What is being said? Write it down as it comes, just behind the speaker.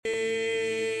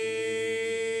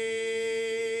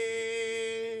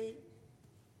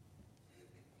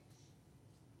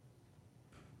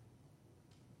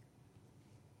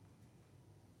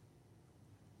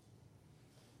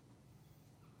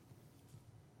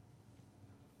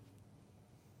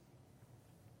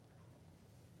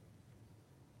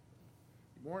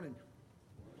Good morning.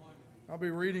 I'll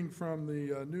be reading from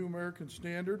the New American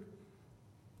Standard,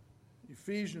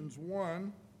 Ephesians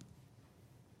 1,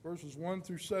 verses 1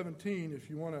 through 17,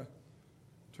 if you want to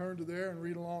turn to there and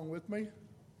read along with me.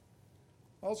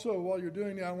 Also, while you're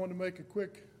doing that, I want to make a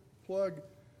quick plug.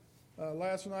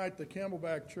 Last night, the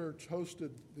Camelback Church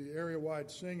hosted the area-wide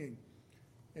singing,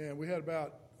 and we had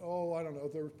about,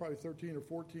 there was probably 13 or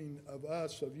 14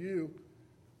 of you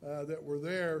that were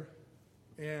there,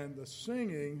 and the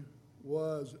singing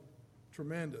was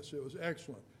tremendous. It was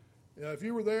excellent. If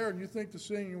you were there and you think the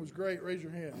singing was great, raise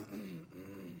your hand.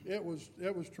 It was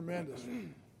tremendous.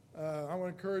 I want to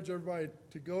encourage everybody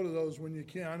to go to those when you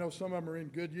can. I know some of them are in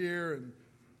Goodyear and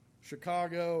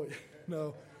Chicago.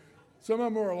 Some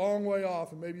of them are a long way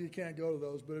off, and maybe you can't go to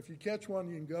those. But if you catch one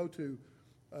you can go to,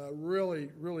 really,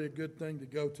 really a good thing to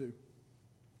go to.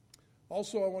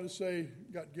 Also, I want to say,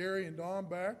 got Gary and Dawn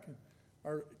back.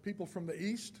 Our people from the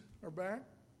East are back.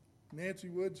 Nancy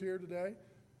Wood's here today.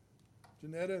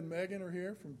 Janetta and Megan are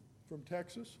here from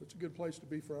Texas. It's a good place to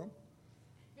be from.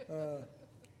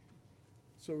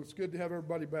 So it's good to have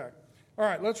everybody back. All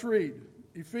right, let's read.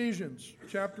 Ephesians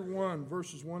chapter 1,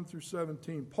 verses 1 through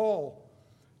 17. Paul,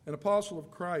 an apostle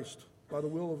of Christ, by the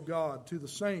will of God, to the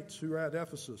saints who are at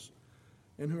Ephesus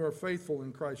and who are faithful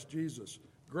in Christ Jesus.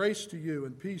 Grace to you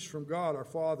and peace from God our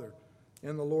Father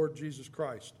and the Lord Jesus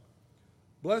Christ.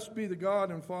 Blessed be the God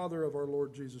and Father of our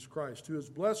Lord Jesus Christ, who has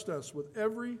blessed us with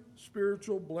every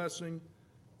spiritual blessing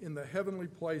in the heavenly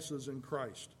places in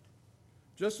Christ,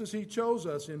 just as he chose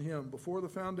us in him before the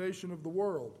foundation of the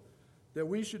world, that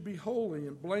we should be holy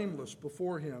and blameless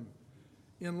before him.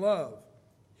 In love,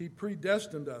 he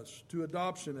predestined us to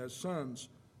adoption as sons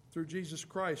through Jesus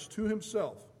Christ to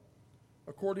himself,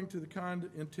 according to the kind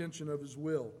intention of his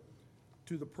will,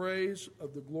 to the praise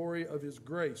of the glory of his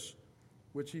grace,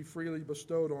 which he freely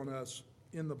bestowed on us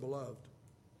in the beloved.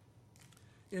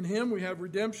 In him we have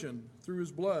redemption through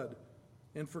his blood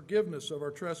and forgiveness of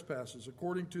our trespasses,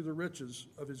 according to the riches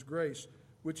of his grace,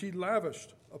 which he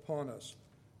lavished upon us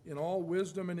in all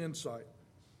wisdom and insight.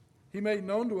 He made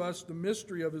known to us the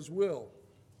mystery of his will,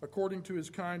 according to his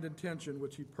kind intention,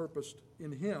 which he purposed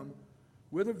in him,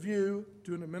 with a view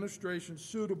to an administration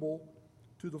suitable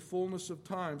to the fullness of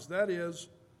times, that is,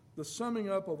 the summing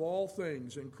up of all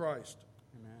things in Christ,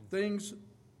 things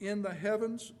in the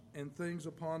heavens and things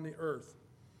upon the earth.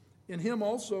 In him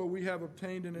also we have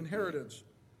obtained an inheritance,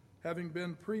 having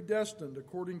been predestined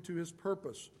according to his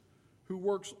purpose, who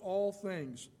works all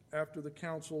things after the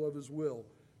counsel of his will,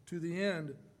 to the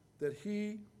end that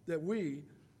we,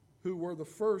 who were the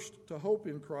first to hope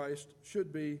in Christ,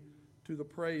 should be to the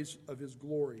praise of his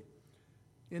glory.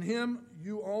 In him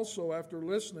you also, after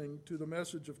listening to the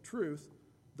message of truth,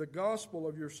 the gospel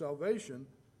of your salvation,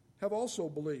 have also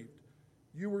believed.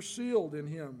 You were sealed in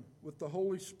him with the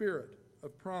Holy Spirit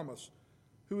of promise,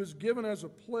 who is given as a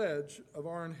pledge of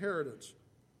our inheritance,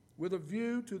 with a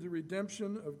view to the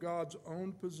redemption of God's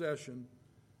own possession,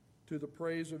 to the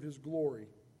praise of his glory.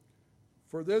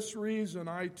 For this reason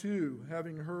I too,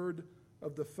 having heard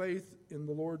of the faith in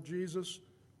the Lord Jesus,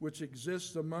 which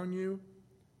exists among you,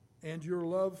 and your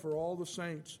love for all the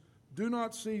saints, do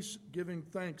not cease giving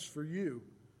thanks for you,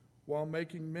 while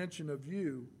making mention of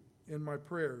you in my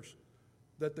prayers,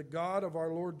 that the God of our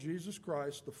Lord Jesus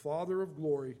Christ, the Father of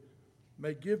glory,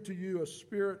 may give to you a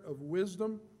spirit of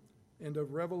wisdom and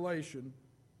of revelation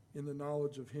in the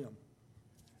knowledge of him.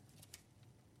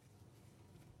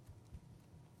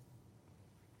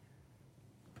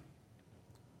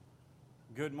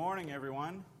 Good morning,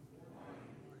 everyone.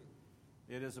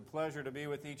 It is a pleasure to be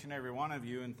with each and every one of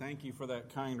you, and thank you for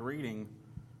that kind reading.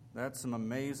 That's some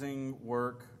amazing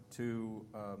work to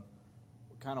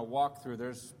kind of walk through.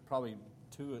 There's probably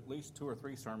at least two or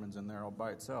three sermons in there all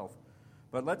by itself.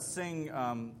 But let's sing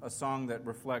a song that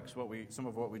reflects some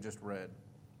of what we just read.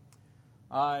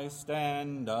 I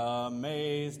stand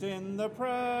amazed in the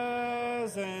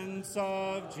presence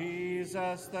of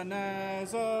Jesus the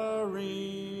Nazarene,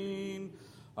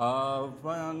 of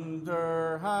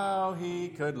wonder how he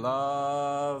could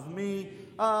love me,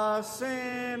 a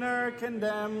sinner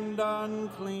condemned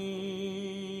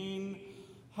unclean.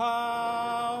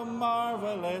 How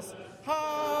marvelous,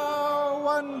 how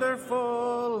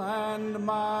wonderful, and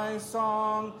my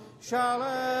song shall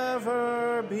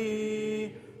ever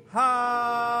be.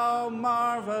 How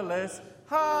marvelous,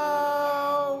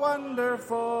 how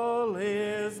wonderful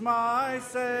is my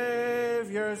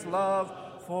Savior's love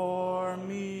for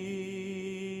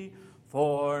me.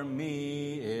 For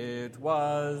me it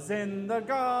was in the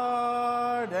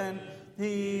garden,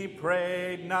 he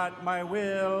prayed, not my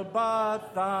will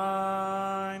but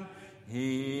thine.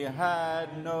 He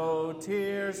had no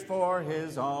tears for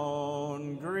his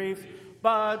own grief,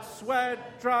 but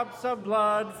sweat drops of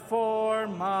blood for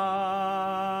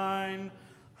mine.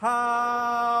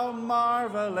 How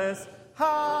marvelous,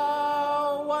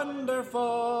 how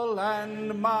wonderful,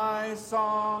 and my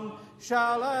song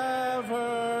shall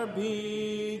ever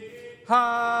be.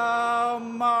 How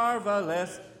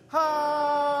marvelous,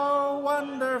 how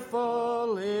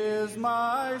wonderful is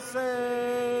my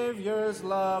Savior's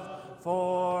love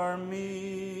for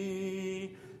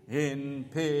me. In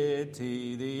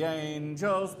pity the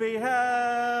angels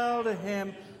beheld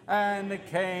him, and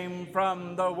came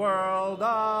from the world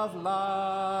of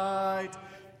light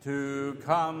to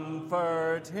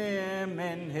comfort him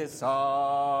in his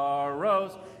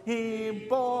sorrows. He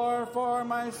bore for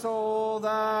my soul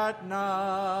that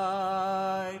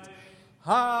night.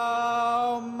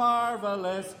 How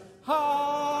marvelous,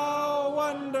 how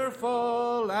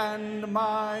wonderful, and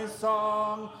my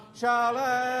song shall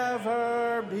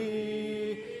ever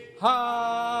be.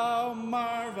 How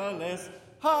marvelous,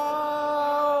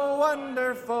 how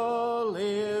wonderful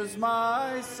is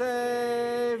my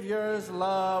Savior's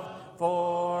love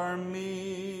for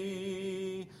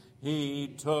me. He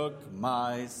took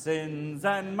my sins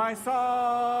and my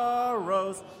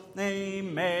sorrows, He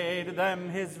made them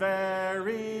His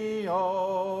very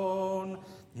own.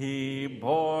 He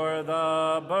bore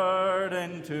the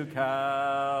burden to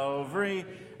Calvary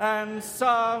and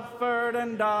suffered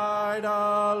and died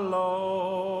alone.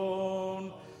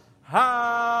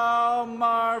 How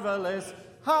marvelous,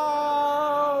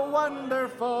 how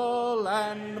wonderful,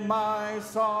 and my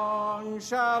song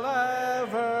shall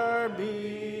ever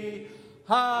be.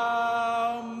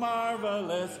 How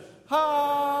marvelous,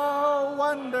 how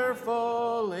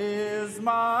wonderful is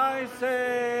my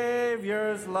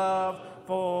Savior's love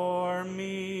for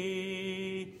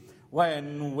me.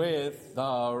 When with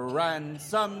the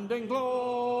ransomed in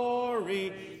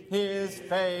glory His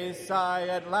face I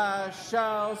at last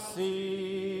shall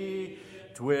see,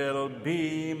 'twill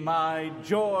be my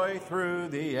joy through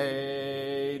the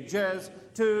ages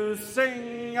to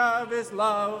sing of His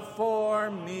love for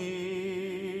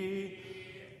me.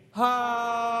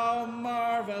 How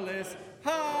marvelous,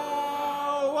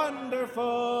 how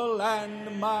wonderful,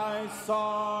 and my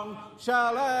song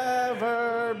shall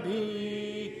ever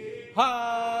be.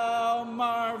 How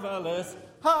marvelous,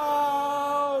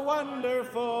 how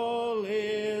wonderful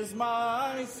is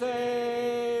my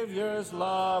Savior's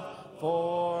love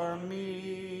for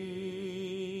me.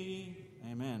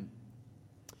 Amen.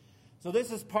 So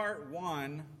this is part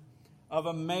 1 of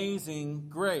Amazing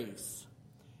Grace.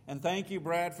 And thank you,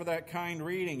 Brad, for that kind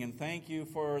reading, and thank you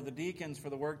for the deacons for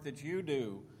the work that you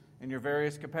do in your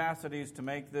various capacities to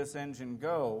make this engine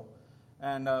go.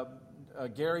 And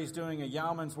Gary's doing a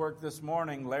yeoman's work this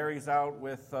morning. Larry's out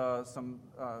with some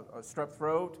strep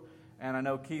throat, and I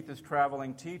know Keith is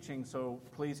traveling teaching, so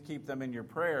please keep them in your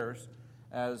prayers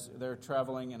as they're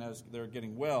traveling and as they're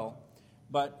getting well.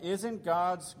 But isn't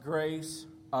God's grace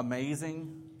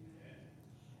amazing?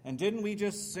 And didn't we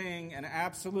just sing an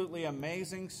absolutely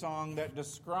amazing song that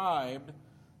described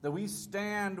that we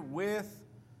stand with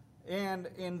and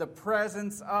in the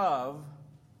presence of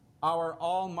our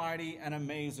almighty and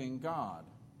amazing God?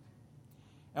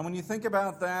 And when you think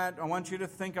about that, I want you to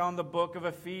think on the book of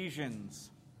Ephesians.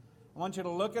 I want you to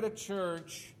look at a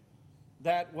church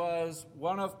that was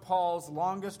one of Paul's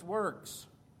longest works,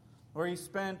 where he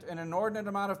spent an inordinate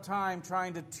amount of time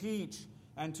trying to teach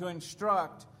and to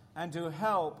instruct and to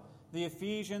help the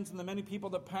Ephesians and the many people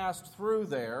that passed through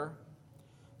there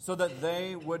so that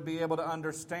they would be able to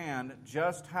understand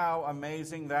just how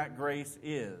amazing that grace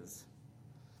is.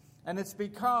 And it's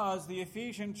because the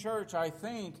Ephesian church, I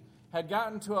think, had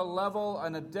gotten to a level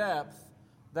and a depth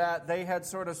that they had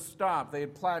sort of stopped. They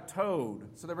had plateaued.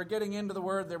 So they were getting into the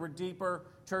Word. They were deeper.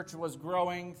 Church was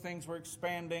growing. Things were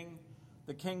expanding.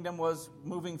 The kingdom was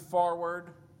moving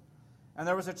forward. And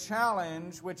there was a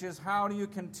challenge, which is how do you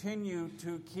continue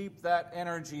to keep that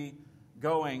energy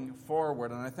going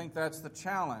forward? And I think that's the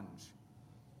challenge.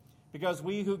 Because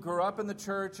we who grew up in the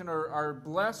church and are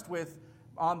blessed with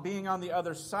being on the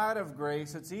other side of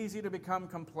grace, it's easy to become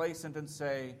complacent and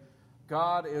say,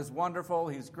 God is wonderful,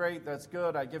 He's great, that's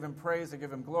good, I give Him praise, I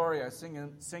give Him glory, I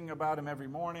sing about Him every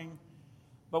morning.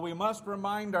 But we must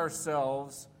remind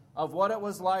ourselves of what it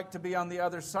was like to be on the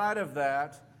other side of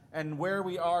that and where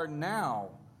we are now,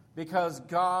 because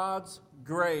God's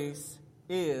grace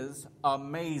is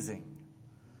amazing.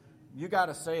 You got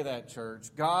to say that, church.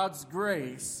 God's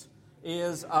grace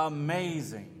is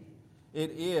amazing.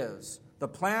 It is. The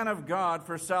plan of God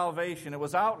for salvation, it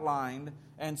was outlined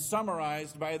and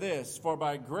summarized by this: for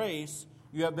by grace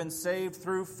You have been saved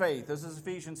through faith. This is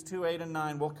Ephesians 2, 8, and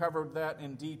 9. We'll cover that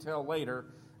in detail later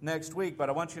next week, but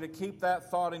I want you to keep that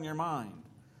thought in your mind.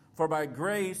 For by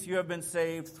grace you have been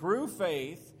saved through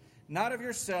faith, not of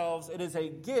yourselves. It is a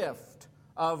gift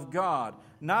of God,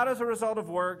 not as a result of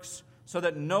works, so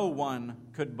that no one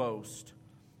could boast.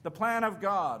 The plan of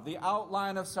God, the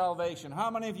outline of salvation.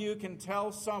 How many of you can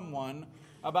tell someone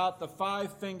about the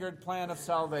five-fingered plan of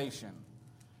salvation?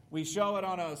 We show it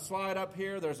on a slide up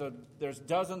here. There's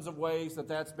dozens of ways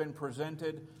that's been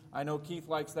presented. I know Keith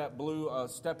likes that blue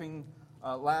stepping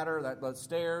ladder, that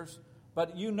stairs.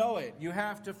 But you know it. You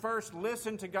have to first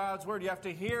listen to God's word. You have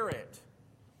to hear it.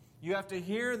 You have to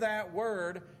hear that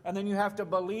word, and then you have to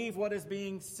believe what is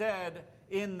being said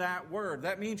in that word.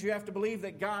 That means you have to believe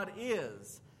that God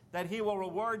is, that He will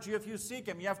reward you if you seek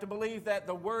Him. You have to believe that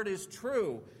the word is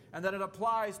true and that it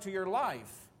applies to your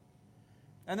life.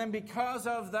 And then because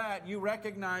of that, you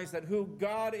recognize that who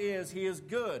God is, He is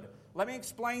good. Let me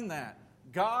explain that.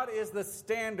 God is the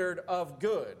standard of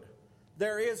good.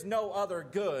 There is no other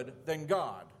good than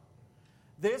God.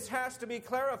 This has to be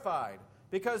clarified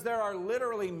because there are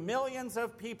literally millions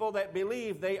of people that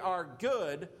believe they are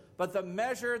good, but the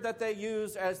measure that they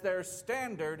use as their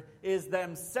standard is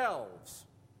themselves.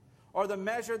 Or the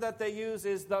measure that they use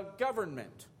is the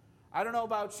government. I don't know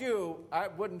about you, I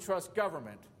wouldn't trust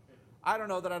government. I don't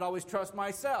know that I'd always trust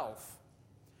myself.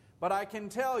 But I can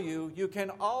tell you, you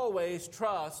can always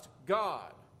trust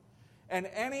God. And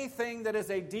anything that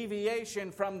is a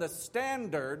deviation from the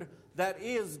standard that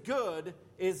is good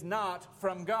is not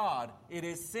from God. It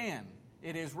is sin.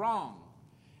 It is wrong.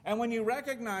 And when you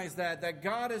recognize that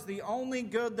God is the only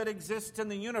good that exists in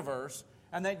the universe,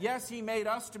 and that yes, He made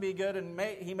us to be good, and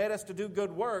He made us to do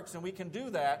good works, and we can do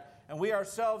that, and we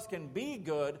ourselves can be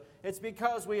good, it's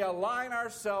because we align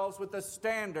ourselves with the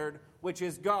standard, which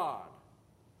is God.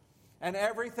 And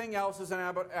everything else is an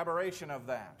aberration of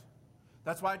that.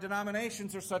 That's why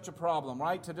denominations are such a problem,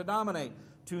 right? To denominate,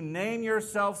 to name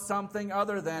yourself something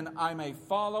other than I'm a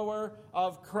follower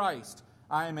of Christ.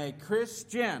 I'm a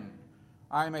Christian.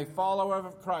 I'm a follower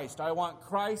of Christ. I want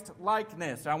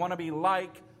Christ-likeness. I want to be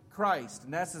like Christ.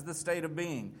 And this is the state of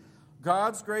being.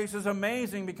 God's grace is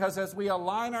amazing because as we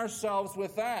align ourselves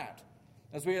with that,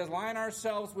 as we align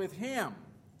ourselves with Him,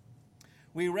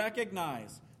 we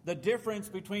recognize the difference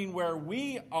between where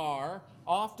we are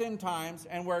oftentimes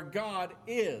and where God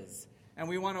is. And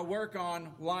we want to work on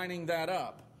lining that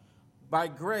up. By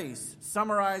grace,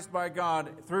 summarized by God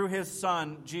through His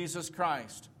Son, Jesus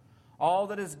Christ. All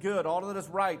that is good, all that is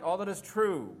right, all that is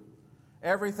true,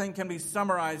 everything can be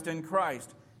summarized in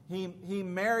Christ. He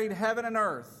married heaven and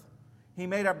earth. He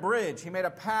made a bridge. He made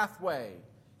a pathway.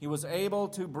 He was able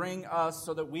to bring us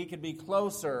so that we could be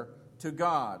closer to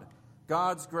God.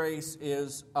 God's grace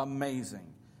is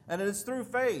amazing. And it is through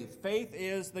faith. Faith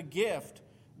is the gift,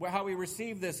 how we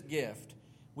receive this gift.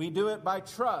 We do it by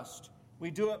trust. We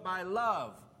do it by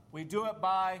love. We do it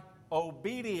by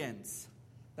obedience.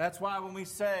 That's why when we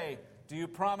say, do you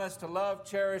promise to love,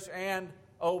 cherish, and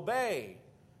obey?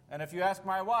 And if you ask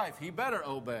my wife, he better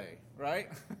obey, right?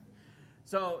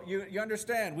 So you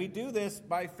understand, we do this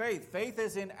by faith. Faith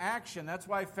is in action. That's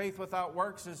why faith without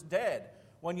works is dead.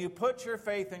 When you put your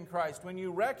faith in Christ, when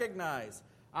you recognize,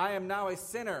 I am now a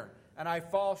sinner and I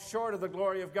fall short of the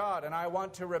glory of God and I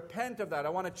want to repent of that, I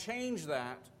want to change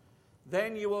that,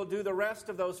 then you will do the rest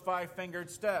of those five-fingered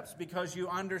steps because you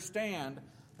understand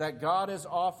that God is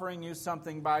offering you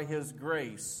something by His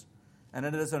grace. And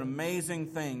it is an amazing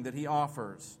thing that He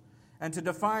offers. And to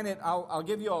define it, I'll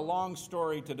give you a long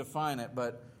story to define it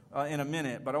but in a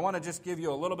minute, but I want to just give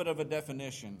you a little bit of a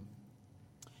definition.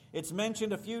 It's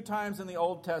mentioned a few times in the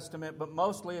Old Testament, but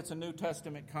mostly it's a New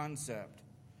Testament concept.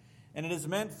 And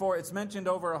it's mentioned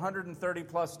over 130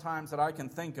 plus times that I can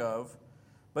think of.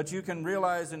 But you can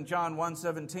realize in John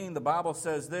 1:17, the Bible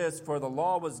says this, for the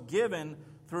law was given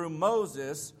through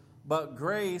Moses, but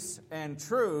grace and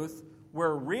truth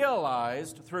were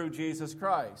realized through Jesus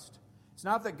Christ. It's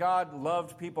not that God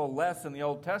loved people less in the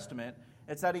Old Testament.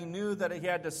 It's that He knew that He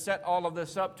had to set all of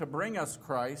this up to bring us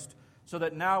Christ, so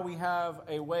that now we have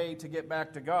a way to get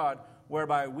back to God,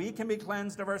 whereby we can be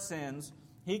cleansed of our sins.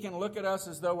 He can look at us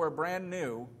as though we're brand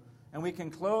new, and we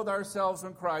can clothe ourselves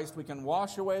in Christ. We can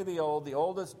wash away the old. The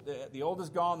old is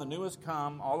gone, the new has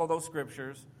come, all of those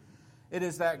scriptures. It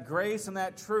is that grace and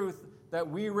that truth that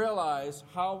we realize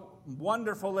how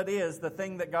wonderful it is, the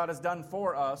thing that God has done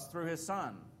for us through His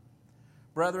Son.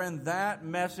 Brethren, that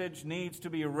message needs to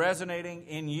be resonating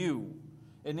in you.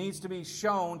 It needs to be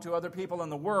shown to other people in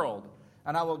the world.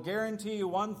 And I will guarantee you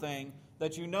one thing,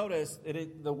 that you notice,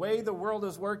 the way the world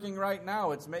is working right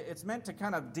now, it's meant to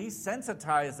kind of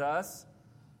desensitize us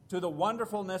to the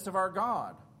wonderfulness of our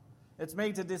God. It's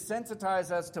made to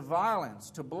desensitize us to violence,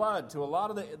 to blood, to a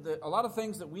lot of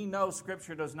things that we know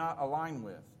Scripture does not align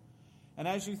with. And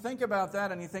as you think about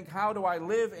that and you think, how do I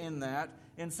live in that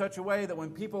in such a way that when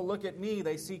people look at me,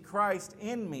 they see Christ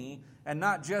in me and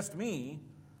not just me,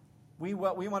 we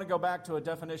want to go back to a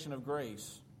definition of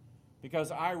grace.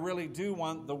 Because I really do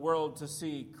want the world to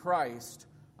see Christ.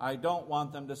 I don't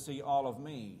want them to see all of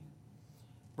me.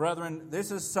 Brethren,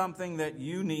 this is something that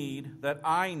you need, that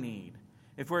I need.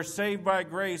 If we're saved by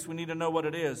grace, we need to know what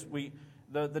it is.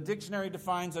 The dictionary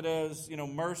defines it as,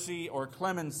 mercy or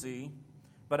clemency,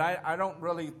 but I don't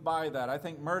really buy that. I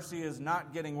think mercy is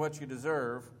not getting what you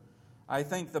deserve. I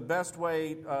think the best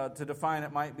way to define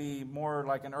it might be more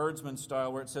like an Erdsman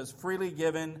style, where it says freely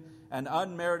given and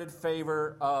unmerited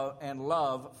favor and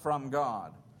love from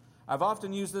God. I've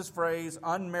often used this phrase,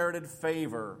 unmerited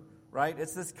favor, right?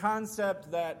 It's this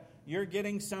concept that you're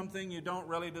getting something you don't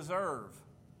really deserve.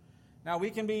 Now,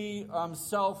 we can be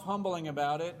self-humbling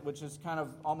about it, which is kind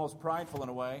of almost prideful in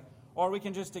a way, or we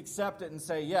can just accept it and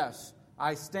say, yes,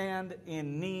 I stand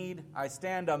in need, I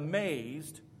stand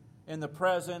amazed in the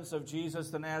presence of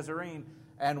Jesus the Nazarene,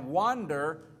 and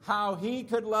wonder how he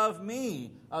could love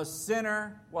me, a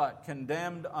sinner,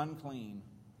 condemned, unclean.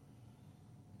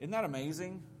 Isn't that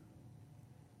amazing?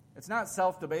 It's not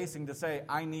self-debasing to say,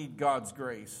 I need God's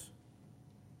grace.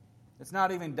 It's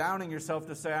not even downing yourself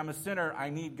to say, I'm a sinner, I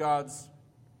need God's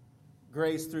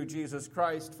grace through Jesus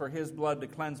Christ for his blood to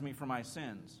cleanse me from my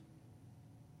sins.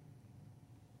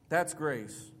 That's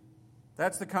grace.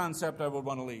 That's the concept I would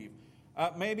want to leave.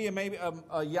 Maybe a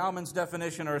Yalman's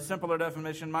definition or a simpler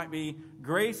definition might be,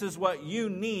 grace is what you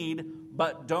need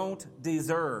but don't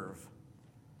deserve.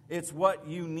 It's what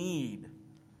you need.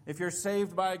 If you're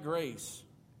saved by grace,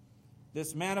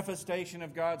 this manifestation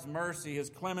of God's mercy, his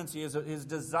clemency, his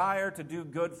desire to do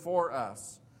good for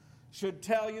us, should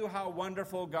tell you how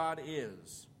wonderful God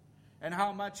is and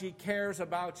how much he cares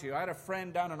about you. I had a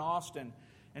friend down in Austin,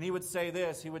 and he would say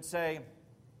this. He would say,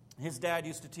 his dad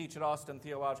used to teach at Austin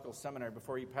Theological Seminary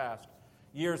before he passed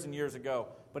years and years ago.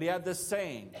 But he had this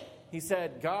saying. He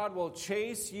said, God will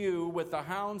chase you with the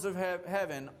hounds of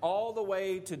heaven all the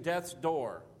way to death's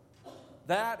door.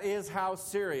 That is how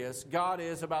serious God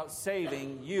is about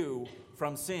saving you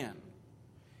from sin.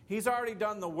 He's already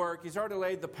done the work. He's already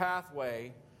laid the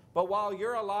pathway. But while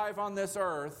you're alive on this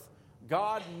earth,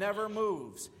 God never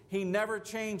moves. He never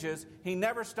changes. He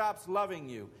never stops loving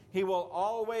you. He will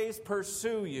always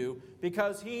pursue you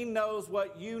because he knows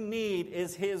what you need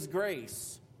is his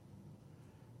grace.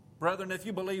 Brethren, if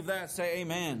you believe that, say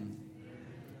amen.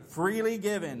 Freely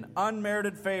given,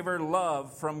 unmerited favor,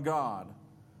 love from God.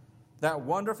 That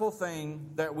wonderful thing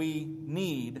that we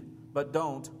need but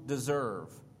don't deserve.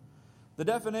 The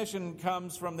definition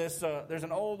comes from this, there's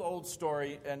an old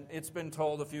story, and it's been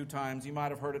told a few times. You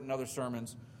might have heard it in other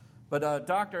sermons. But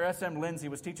Dr. S.M. Lindsay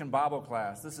was teaching Bible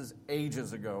class. This is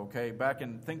ages ago, okay? Back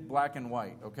in, think black and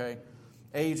white, okay?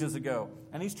 Ages ago.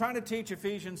 And he's trying to teach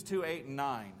Ephesians 2, 8, and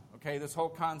 9, okay? This whole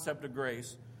concept of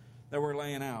grace that we're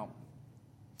laying out.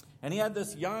 And he had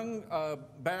this young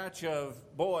batch of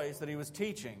boys that he was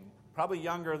teaching, probably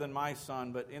younger than my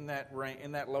son, but in that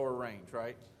lower range,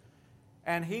 right?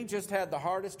 And he just had the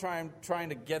hardest time trying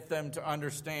to get them to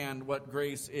understand what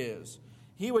grace is.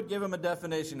 He would give them a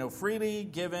definition of freely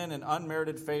given and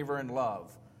unmerited favor and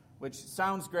love, which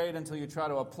sounds great until you try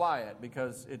to apply it,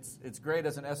 because it's great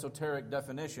as an esoteric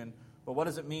definition, but what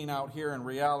does it mean out here in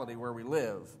reality where we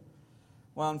live?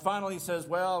 Well, and finally he says,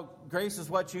 well, grace is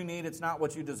what you need, it's not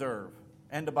what you deserve.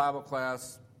 End of Bible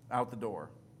class, out the door.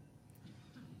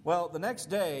 Well, the next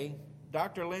day,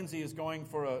 Dr. Lindsay is going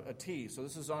for a tea. So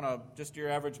this is on just your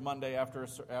average Monday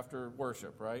after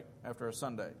worship, right? After a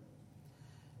Sunday.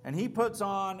 And he puts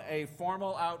on a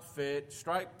formal outfit,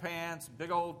 striped pants,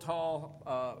 big old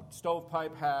tall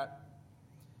stovepipe hat.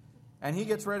 And he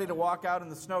gets ready to walk out in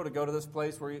the snow to go to this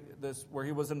place where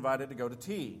he was invited to go to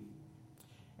tea.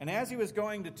 And as he was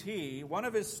going to tea, one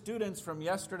of his students from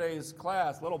yesterday's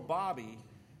class, little Bobby,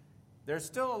 there's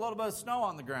still a little bit of snow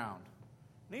on the ground.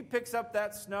 And he picks up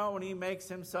that snow and he makes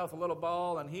himself a little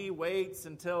ball, and he waits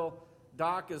until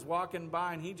Doc is walking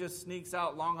by, and he just sneaks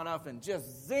out long enough and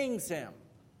just zings him.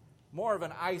 More of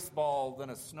an ice ball than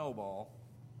a snowball.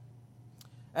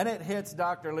 And it hits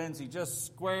Dr. Lindsay just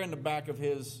square in the back of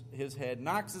his head,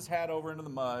 knocks his hat over into the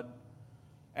mud,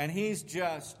 and he's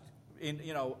just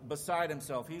beside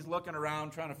himself. He's looking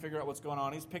around trying to figure out what's going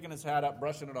on. He's picking his hat up,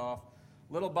 brushing it off.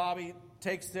 Little Bobby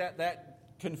takes that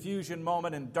confusion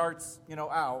moment and darts,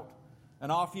 out,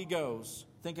 and off he goes,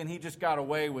 thinking he just got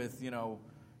away with,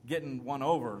 getting one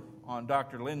over on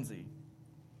Dr. Lindsay.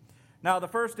 Now, the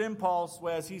first impulse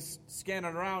as he's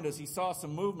scanning around is he saw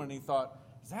some movement and he thought,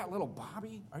 is that little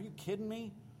Bobby? Are you kidding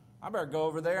me? I better go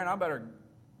over there and I better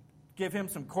give him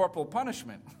some corporal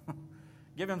punishment.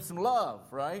 Give him some love,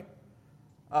 right?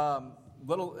 And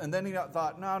then he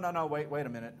thought, no, wait a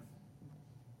minute.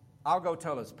 I'll go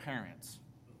tell his parents.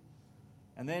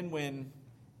 And then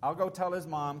I'll go tell his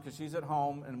mom because she's at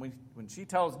home, and when she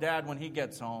tells Dad when he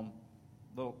gets home,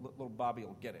 little Bobby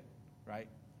will get it, right?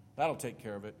 That'll take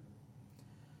care of it.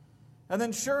 And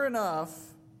then sure enough,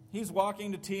 he's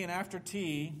walking to tea, and after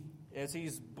tea, as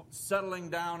he's settling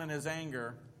down in his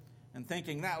anger and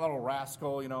thinking, that little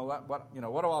rascal, what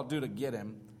do I do to get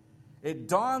him? It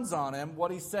dawns on him what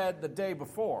he said the day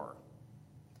before.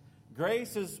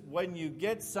 Grace is when you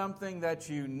get something that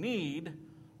you need,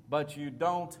 but you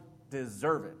don't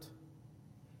deserve it.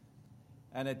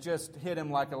 And it just hit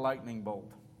him like a lightning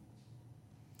bolt.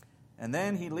 And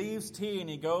then he leaves tea and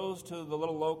he goes to the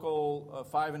little local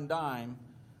five and dime,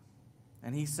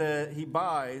 and he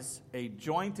buys a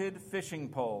jointed fishing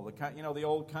pole, the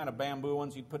old kind of bamboo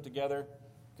ones you'd put together.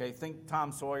 Okay, think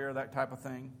Tom Sawyer, that type of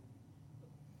thing.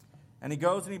 And he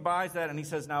goes and he buys that and he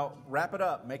says, now wrap it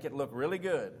up, make it look really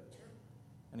good.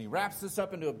 And he wraps this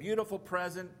up into a beautiful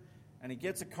present, and he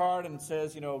gets a card and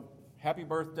says, happy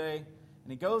birthday.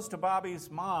 And he goes to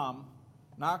Bobby's mom,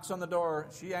 knocks on the door.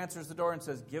 She answers the door and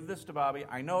says, give this to Bobby.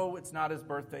 I know it's not his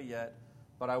birthday yet,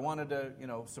 but I wanted to,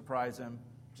 surprise him.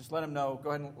 Just let him know. Go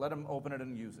ahead and let him open it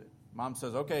and use it. Mom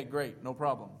says, okay, great, no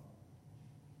problem.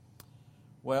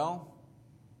 Well,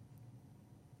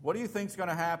 what do you think's going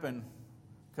to happen?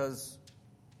 Because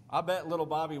I bet little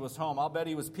Bobby was home. I'll bet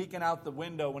he was peeking out the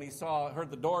window when he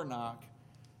heard the door knock.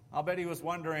 I'll bet he was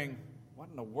wondering, what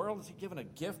in the world is he giving a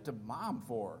gift to Mom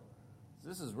for?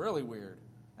 This is really weird.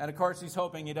 And of course, he's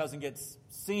hoping he doesn't get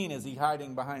seen as he's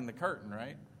hiding behind the curtain,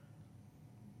 right?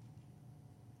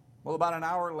 Well, about an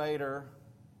hour later,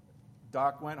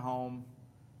 Doc went home.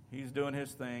 He's doing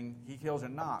his thing. He hears a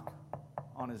knock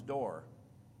on his door.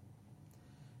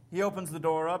 He opens the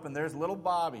door up, and there's little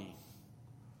Bobby,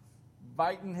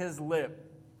 biting his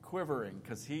lip, quivering,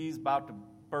 because he's about to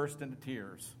burst into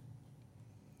tears.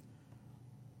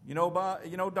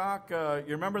 Doc,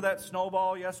 you remember that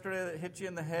snowball yesterday that hit you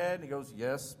in the head? And he goes,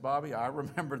 yes, Bobby, I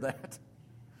remember that.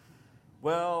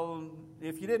 Well,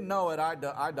 if you didn't know it, I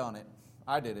done it.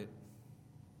 I did it.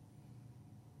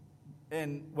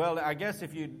 And, well, I guess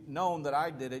if you'd known that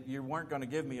I did it, you weren't going to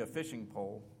give me a fishing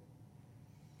pole.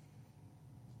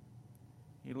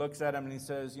 He looks at him and he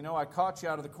says, I caught you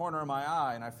out of the corner of my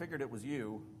eye, and I figured it was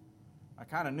you. I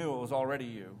kind of knew it was already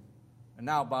you. And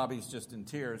now Bobby's just in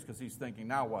tears because he's thinking,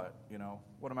 now what?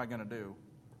 What am I going to do?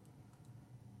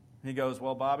 He goes,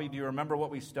 well, Bobby, do you remember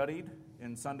what we studied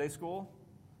in Sunday school?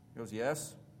 He goes,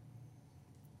 yes.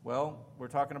 Well, we're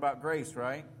talking about grace,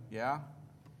 right? Yeah.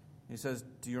 He says,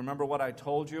 do you remember what I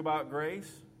told you about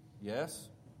grace? Yes.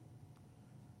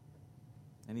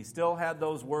 And he still had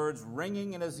those words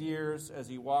ringing in his ears as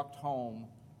he walked home,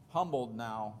 humbled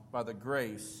now by the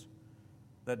grace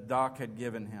that Doc had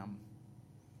given him.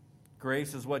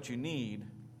 Grace is what you need,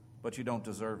 but you don't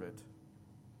deserve it.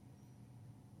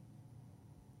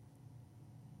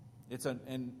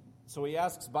 And so he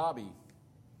asks Bobby,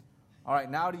 all right,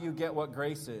 now do you get what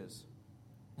grace is?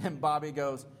 And Bobby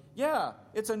goes, yeah,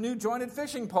 it's a new jointed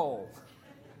fishing pole.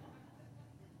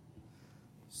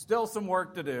 Still some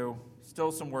work to do.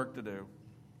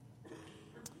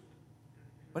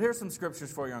 But here's some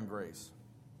scriptures for you on grace.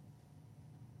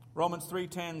 Romans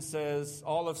 3:10 says,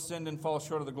 all have sinned and fall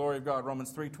short of the glory of God.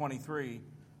 Romans 3:23,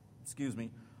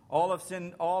 all have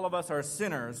sinned, all of us are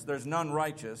sinners. There's none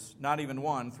righteous, not even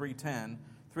one, 3:10.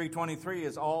 3:23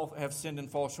 is all have sinned and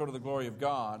fall short of the glory of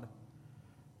God.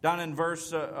 Down in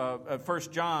verse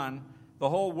 1 John, the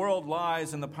whole world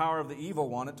lies in the power of the evil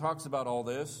one. It talks about all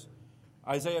this.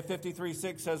 Isaiah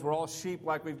 53:6 says we're all sheep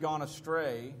like we've gone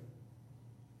astray.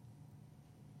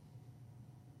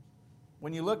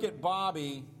 When you look at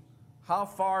Bobby, how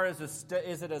far is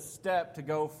it a step to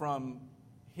go from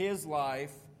his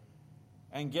life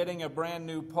and getting a brand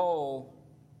new pole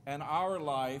and our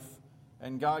life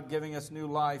and God giving us new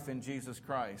life in Jesus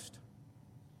Christ?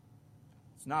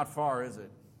 It's not far, is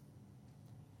it?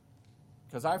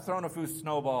 Because I've thrown a few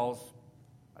snowballs.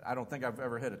 I don't think I've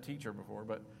ever hit a teacher before,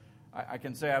 but I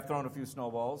can say I've thrown a few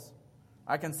snowballs.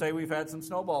 I can say we've had some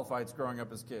snowball fights growing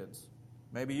up as kids.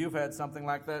 Maybe you've had something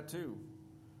like that too.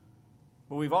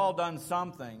 But we've all done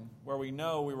something where we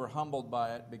know we were humbled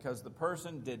by it because the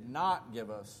person did not give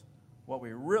us what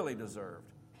we really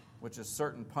deserved, which is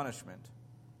certain punishment.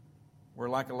 We're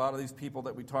like a lot of these people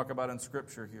that we talk about in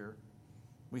Scripture here.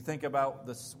 We think about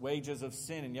the wages of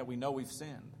sin, and yet we know we've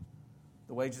sinned.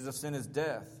 The wages of sin is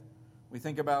death. We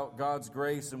think about God's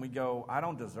grace and we go, I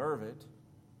don't deserve it.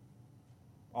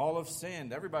 All have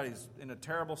sinned. Everybody's in a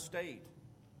terrible state.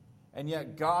 And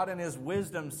yet God in His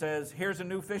wisdom says, here's a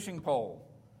new fishing pole.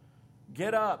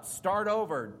 Get up, start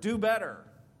over, do better.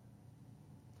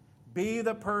 Be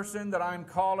the person that I'm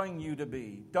calling you to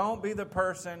be. Don't be the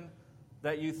person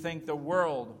that you think the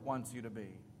world wants you to be.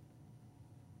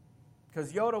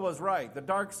 Because Yoda was right. The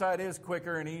dark side is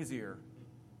quicker and easier.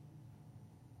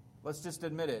 Let's just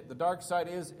admit it. The dark side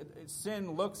is,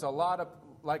 sin looks a lot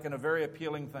like a very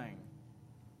appealing thing.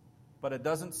 But it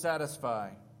doesn't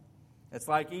satisfy. It's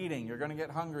like eating. You're going to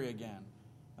get hungry again.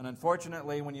 And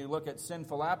unfortunately, when you look at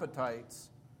sinful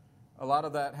appetites, a lot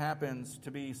of that happens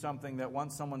to be something that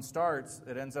once someone starts,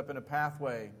 it ends up in a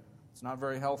pathway. It's not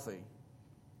very healthy.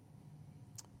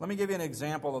 Let me give you an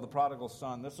example of the prodigal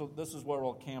son. This is where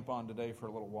we'll camp on today for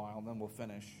a little while, and then we'll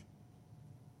finish.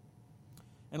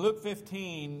 In Luke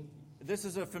 15, this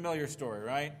is a familiar story,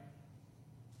 right?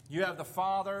 You have the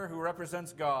father who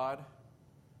represents God.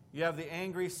 You have the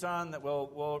angry son that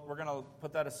we're going to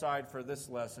put that aside for this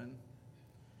lesson.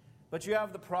 But you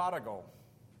have the prodigal.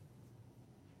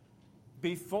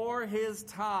 Before his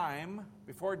time,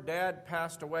 before dad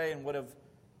passed away and would have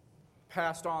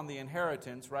passed on the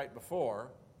inheritance right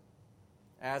before,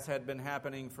 as had been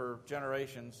happening for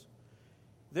generations,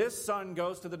 this son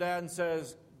goes to the dad and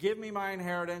says, give me my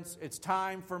inheritance. It's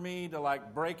time for me to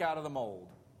break out of the mold.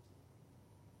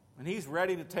 And he's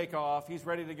ready to take off. He's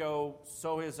ready to go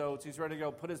sow his oats. He's ready to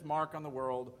go put his mark on the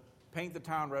world, paint the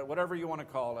town red, whatever you want to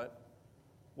call it.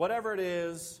 Whatever it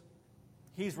is,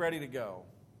 he's ready to go.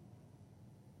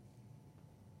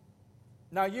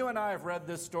 Now, you and I have read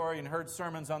this story and heard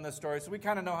sermons on this story, so we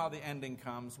kind of know how the ending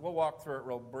comes. We'll walk through it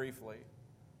real briefly.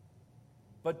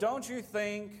 But don't you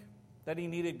think that he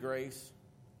needed grace?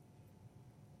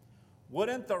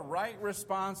 Wouldn't the right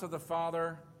response of the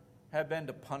father have been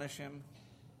to punish him?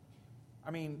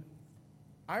 I mean,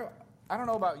 I don't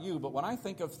know about you, but when I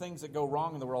think of things that go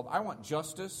wrong in the world, I want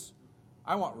justice,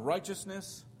 I want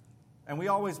righteousness, and we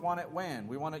always want it when?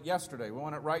 We want it yesterday, we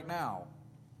want it right now.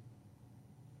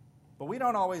 But we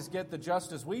don't always get the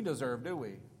justice we deserve, do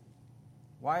we?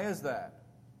 Why is that?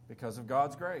 Because of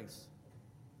God's grace.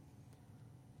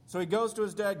 So he goes to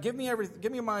his dad, give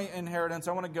me my inheritance,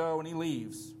 I want to go, and he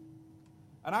leaves.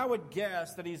 And I would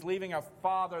guess that he's leaving a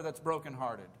father that's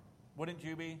brokenhearted. Wouldn't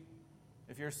you be?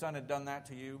 If your son had done that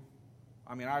to you?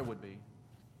 I mean, I would be.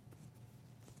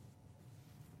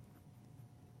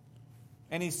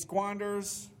 And he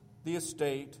squanders the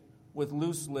estate with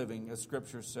loose living, as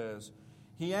Scripture says.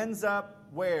 He ends up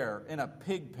where? In a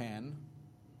pig pen.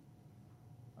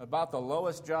 About the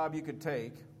lowest job you could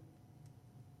take.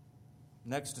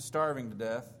 Next to starving to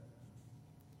death.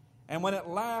 And when at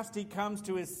last he comes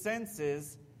to his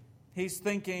senses, he's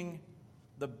thinking,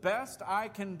 the best I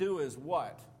can do is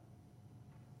what?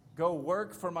 Go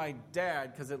work for my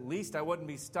dad, because at least I wouldn't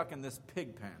be stuck in this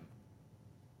pig pen.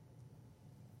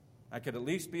 I could at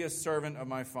least be a servant of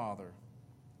my father.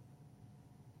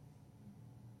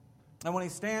 And when he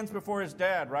stands before his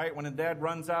dad, right? When his dad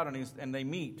runs out and they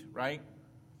meet, right?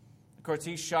 Of course,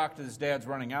 he's shocked that his dad's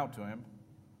running out to him.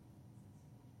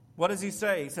 What does he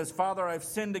say? He says, Father, I've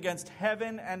sinned against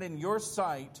heaven and in your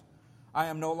sight. I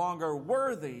am no longer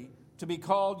worthy to be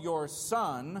called your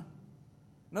son.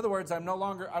 In other words, I no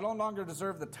longer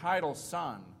deserve the title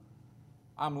son.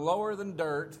 I'm lower than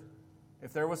dirt,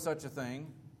 if there was such a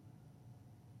thing.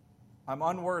 I'm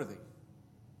unworthy. Do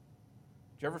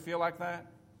you ever feel like that?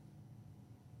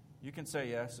 You can say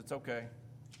yes, it's okay.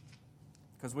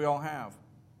 Because we all have.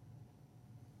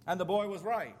 And the boy was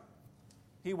right.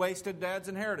 He wasted dad's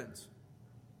inheritance.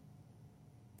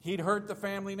 He'd hurt the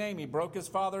family name. He broke his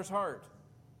father's heart.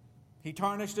 He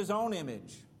tarnished his own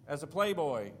image as a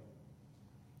playboy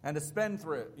and a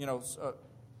spendthrift,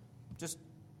 just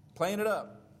playing it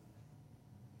up.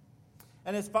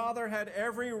 And his father had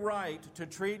every right to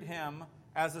treat him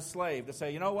as a slave, to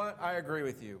say, you know what, I agree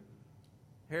with you.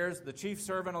 Here's the chief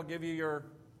servant will give you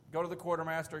go to the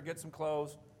quartermaster, get some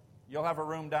clothes. You'll have a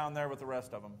room down there with the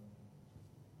rest of them.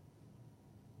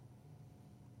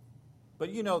 But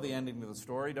you know the ending of the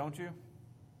story, don't you?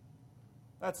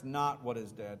 That's not what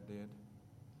his dad did.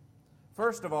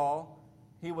 First of all,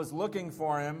 he was looking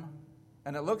for him,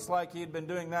 and it looks like he'd been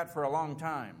doing that for a long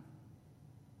time.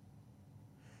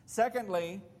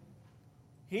 Secondly,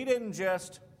 he didn't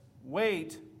just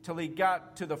wait till he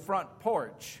got to the front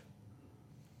porch.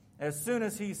 As soon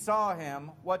as he saw him,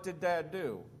 what did Dad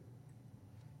do?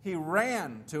 He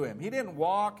ran to him. He didn't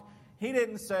walk. He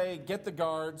didn't say, get the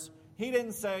guards. He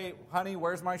didn't say, honey,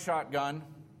 where's my shotgun?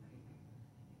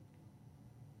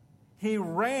 He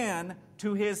ran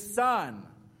to his son,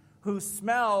 who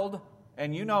smelled,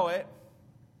 and you know it.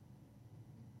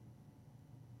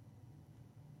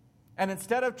 And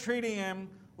instead of treating him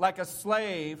like a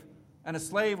slave, and a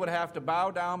slave would have to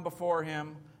bow down before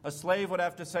him, a slave would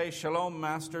have to say, "Shalom,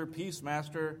 master, peace,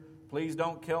 master, please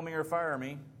don't kill me or fire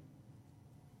me."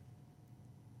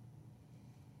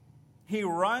 He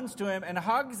runs to him and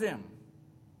hugs him.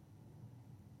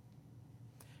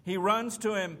 He runs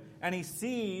to him and he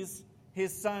sees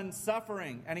his son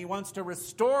suffering and he wants to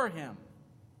restore him.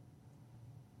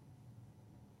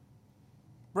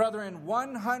 Brethren,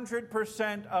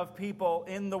 100% of people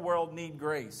in the world need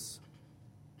grace.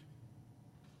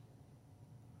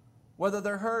 Whether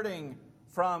they're hurting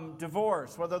from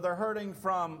divorce, whether they're hurting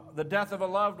from the death of a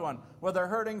loved one, whether they're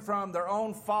hurting from their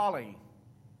own folly,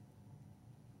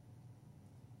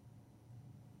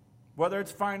 whether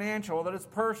it's financial, whether it's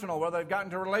personal, whether they've gotten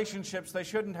into relationships they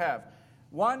shouldn't have.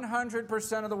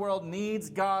 100% of the world needs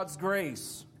God's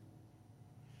grace.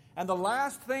 And the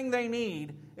last thing they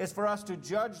need is for us to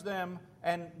judge them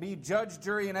and be judge,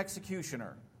 jury, and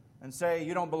executioner and say,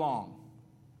 "You don't belong."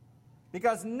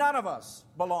 Because none of us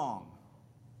belong.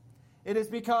 It is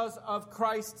because of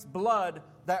Christ's blood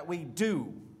that we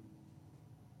do.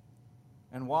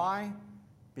 And why?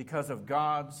 Because of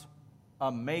God's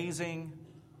amazing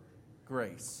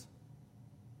grace.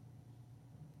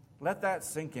 Let that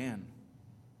sink in.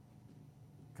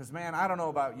 Because, man, I don't know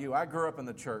about you. I grew up in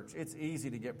the church. It's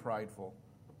easy to get prideful.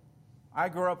 I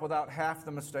grew up without half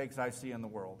the mistakes I see in the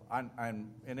world.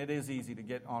 And it is easy to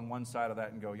get on one side of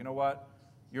that and go, "You know what?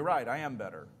 You're right, I am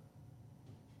better."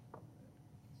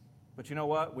 But you know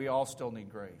what? We all still need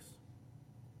grace.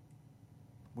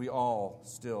 We all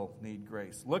still need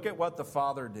grace. Look at what the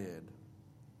Father did.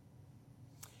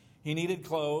 He needed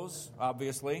clothes,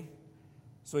 obviously,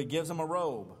 so he gives him a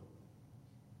robe.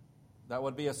 That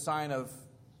would be a sign of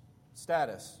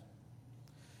status.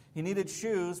 He needed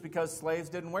shoes because slaves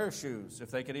didn't wear shoes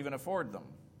if they could even afford them.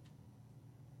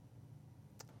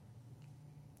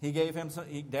 Dad gave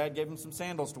him some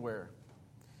sandals to wear.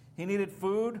 He needed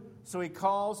food, so he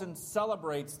calls and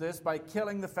celebrates this by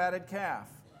killing the fatted calf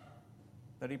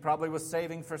that he probably was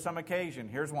saving for some occasion.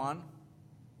 Here's one.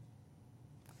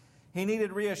 He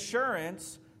needed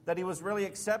reassurance that he was really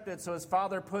accepted, so his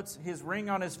father puts his ring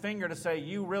on his finger to say,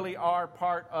 "You really are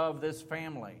part of this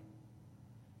family."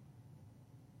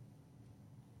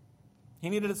 He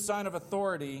needed a sign of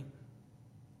authority,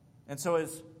 and so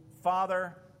his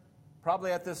father,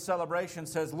 probably at this celebration,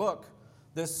 says, "Look,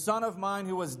 this son of mine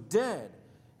who was dead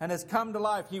and has come to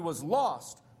life, he was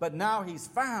lost, but now he's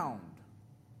found."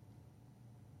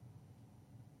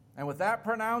 And with that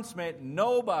pronouncement,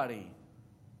 nobody,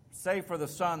 save for the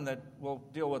son that we'll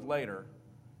deal with later,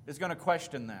 is going to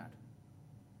question that.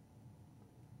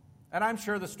 And I'm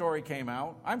sure the story came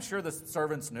out. I'm sure the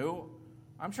servants knew.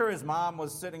 I'm sure his mom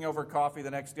was sitting over coffee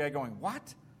the next day going,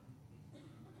 "What?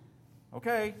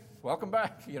 Okay, welcome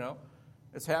back,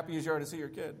 as happy as you are to see your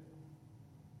kid."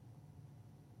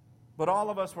 But all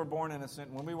of us were born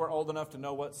innocent. When we were old enough to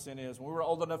know what sin is, when we were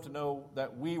old enough to know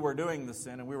that we were doing the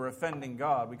sin and we were offending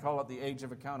God, we call it the age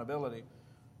of accountability,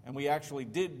 and we actually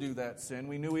did do that sin,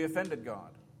 we knew we offended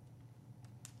God.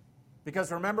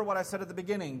 Because remember what I said at the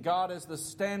beginning, God is the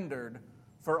standard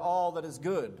for all that is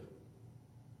good.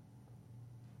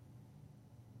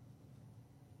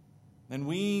 And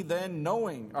we then,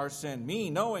 knowing our sin, me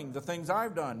knowing the things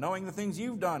I've done, knowing the things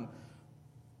you've done,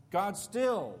 God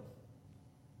still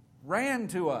ran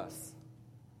to us.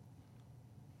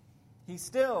 He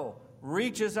still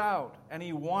reaches out and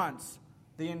he wants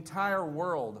the entire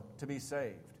world to be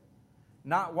saved.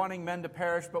 Not wanting men to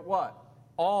perish, but what?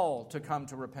 All to come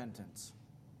to repentance.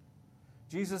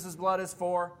 Jesus' blood is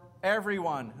for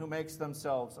everyone who makes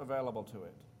themselves available to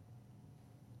it.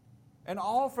 And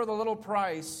all for the little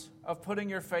price of putting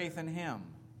your faith in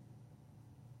him.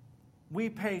 We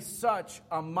pay such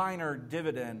a minor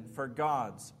dividend for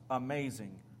God's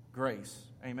amazing grace.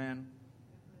 Amen?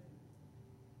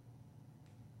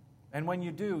 And when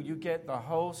you do, you get the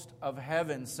host of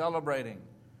heaven celebrating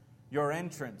your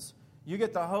entrance. You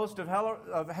get the host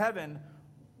of heaven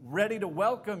ready to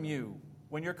welcome you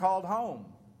when you're called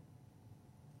home.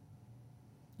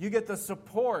 You get the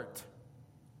support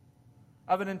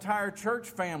of an entire church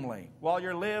family while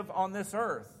you live on this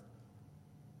earth.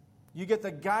 You get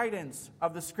the guidance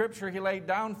of the Scripture he laid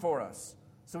down for us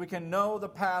so we can know the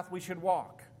path we should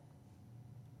walk.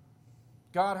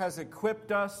 God has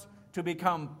equipped us to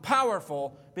become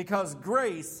powerful because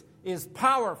grace is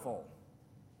powerful.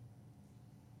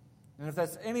 And if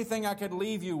that's anything I could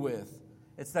leave you with,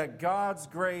 it's that God's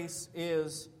grace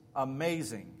is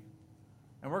amazing.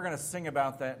 And we're going to sing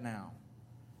about that now.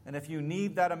 And if you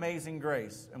need that amazing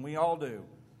grace, and we all do,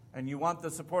 and you want the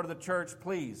support of the church,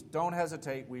 please don't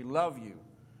hesitate. We love you.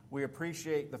 We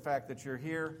appreciate the fact that you're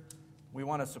here. We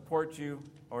want to support you.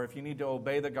 Or if you need to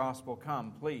obey the gospel,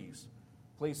 come, please.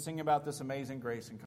 Please sing about this amazing grace and come.